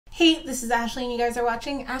Hey, this is Ashley and you guys are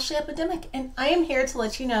watching Ashley Epidemic, and I am here to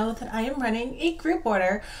let you know that I am running a group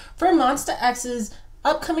order for Monsta X's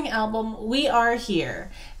upcoming album, We Are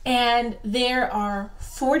Here. And there are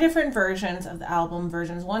 4 different versions of the album,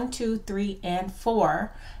 versions 1, 2, 3, and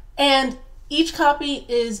 4. And each copy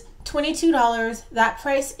is $22. That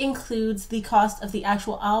price includes the cost of the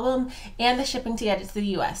actual album and the shipping to get it to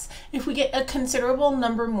the US. If we get a considerable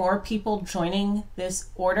number more people joining this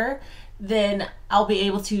order, then I'll be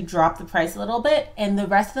able to drop the price a little bit, and the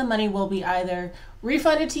rest of the money will be either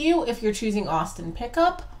refunded to you if you're choosing Austin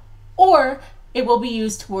pickup, or it will be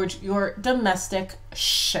used towards your domestic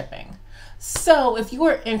shipping. So if you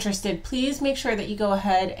are interested, please make sure that you go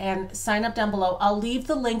ahead and sign up down below. I'll leave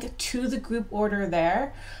the link to the group order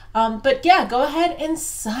there. But yeah, go ahead and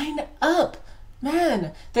sign up.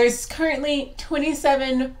 Man, there's currently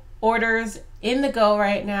 27 orders in the go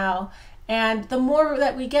right now. And the more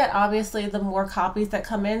that we get, obviously, the more copies that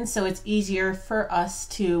come in. So it's easier for us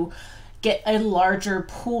to get a larger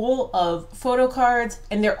pool of photo cards.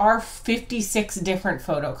 And there are 56 different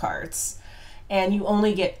photo cards. And you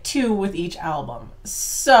only get 2 with each album.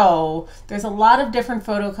 So there's a lot of different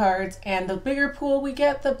photo cards, and the bigger pool we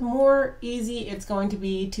get, the more easy it's going to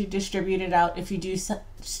be to distribute it out if you do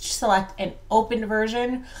select an open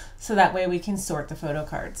version, so that way we can sort the photo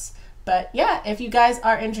cards. But yeah, if you guys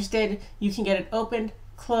are interested, you can get it opened,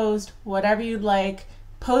 closed, whatever you'd like.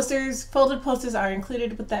 Posters, folded posters are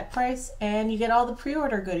included with that price, and you get all the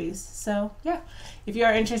pre-order goodies. So yeah, if you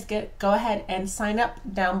are interested, go ahead and sign up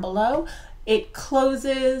down below. It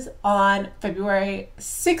closes on February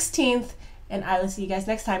 16th, and I will see you guys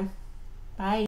next time. Bye.